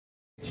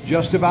It's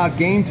just about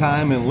game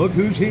time, and look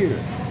who's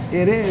here.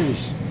 It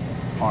is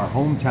our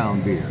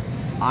hometown beer,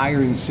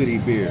 Iron City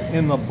Beer,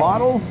 in the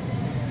bottle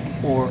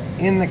or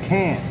in the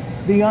can.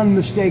 The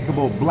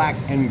unmistakable black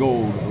and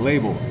gold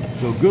label.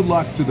 So good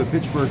luck to the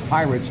Pittsburgh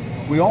Pirates.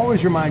 We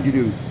always remind you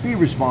to be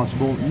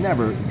responsible,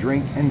 never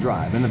drink and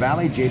drive. In the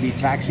Valley, JB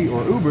Taxi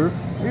or Uber,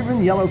 or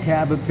even Yellow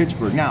Cab of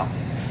Pittsburgh. Now,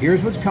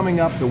 here's what's coming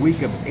up the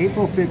week of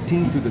April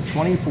 15th through the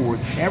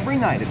 24th, every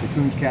night at the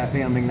Coons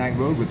Cafe on McKnight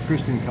Road with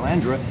Kristen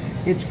Calandra.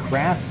 It's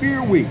Craft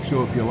Beer Week,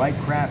 so if you like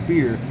craft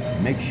beer,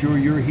 make sure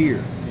you're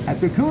here at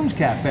the Coons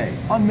Cafe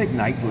on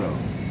McKnight Road.